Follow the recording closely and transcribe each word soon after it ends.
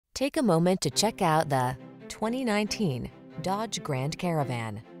Take a moment to check out the 2019 Dodge Grand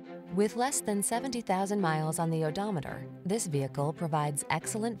Caravan. With less than 70,000 miles on the odometer, this vehicle provides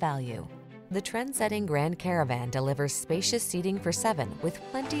excellent value. The trend-setting Grand Caravan delivers spacious seating for 7 with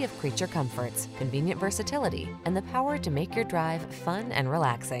plenty of creature comforts, convenient versatility, and the power to make your drive fun and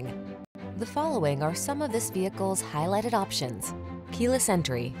relaxing. The following are some of this vehicle's highlighted options: keyless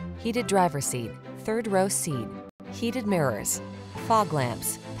entry, heated driver's seat, third row seat, heated mirrors, fog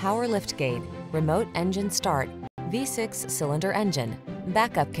lamps, power liftgate, remote engine start, V6 cylinder engine,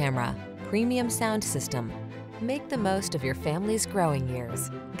 backup camera, premium sound system. Make the most of your family's growing years.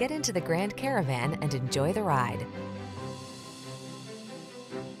 Get into the Grand Caravan and enjoy the ride.